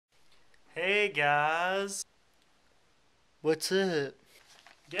Hey guys. What's up?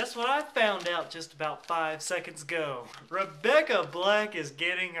 Guess what I found out just about 5 seconds ago? Rebecca Black is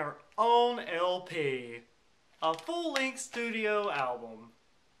getting her own LP. A full-length studio album.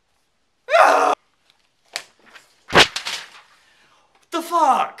 What the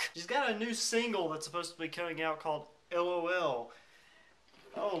fuck? She's got a new single that's supposed to be coming out called LOL.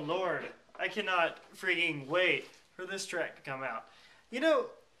 Oh lord, I cannot freaking wait for this track to come out. You know,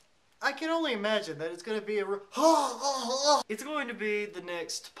 I can only imagine that it's going to be it's going to be the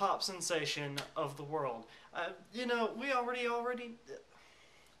next pop sensation of the world. You know, we already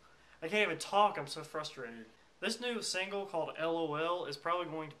I can't even talk, I'm so frustrated. This new single called LOL is probably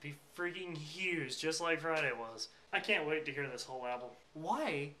going to be freaking huge, just like Friday was. I can't wait to hear this whole album.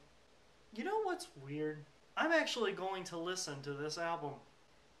 Why? You know what's weird? I'm actually going to listen to this album.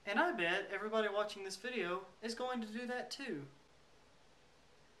 And I bet everybody watching this video is going to do that too.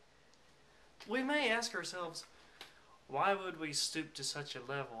 We may ask ourselves, why would we stoop to such a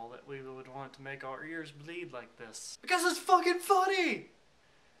level that we would want to make our ears bleed like this? Because it's fucking funny!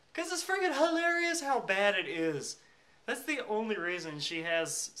 Because it's freaking hilarious how bad it is. That's the only reason she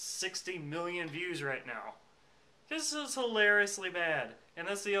has 60 million views right now. This is hilariously bad. And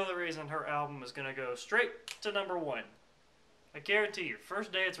that's the only reason her album is going to go straight to #1. I guarantee you,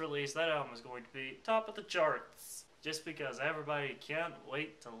 first day it's released, that album is going to be top of the charts. Just because everybody can't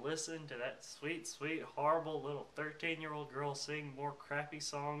wait to listen to that sweet, sweet, horrible little 13-year-old girl sing more crappy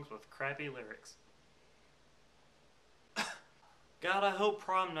songs with crappy lyrics. God, I hope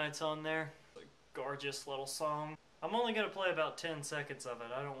Prom Night's on there. A gorgeous little song. I'm only going to play about 10 seconds of it.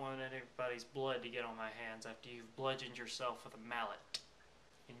 I don't want anybody's blood to get on my hands after you've bludgeoned yourself with a mallet.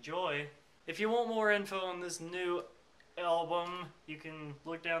 Enjoy. If you want more info on this new album, you can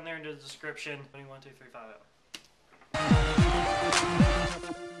look down there in the description. 1, 2, 3, 5 out.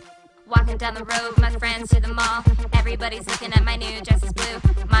 Walking down the road, my friends to the mall. Everybody's looking at my new dress is blue.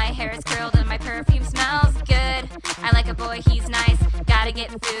 My hair is curled and my perfume smells good. I like a boy, he's nice. Gotta get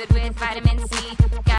food with vitamin C.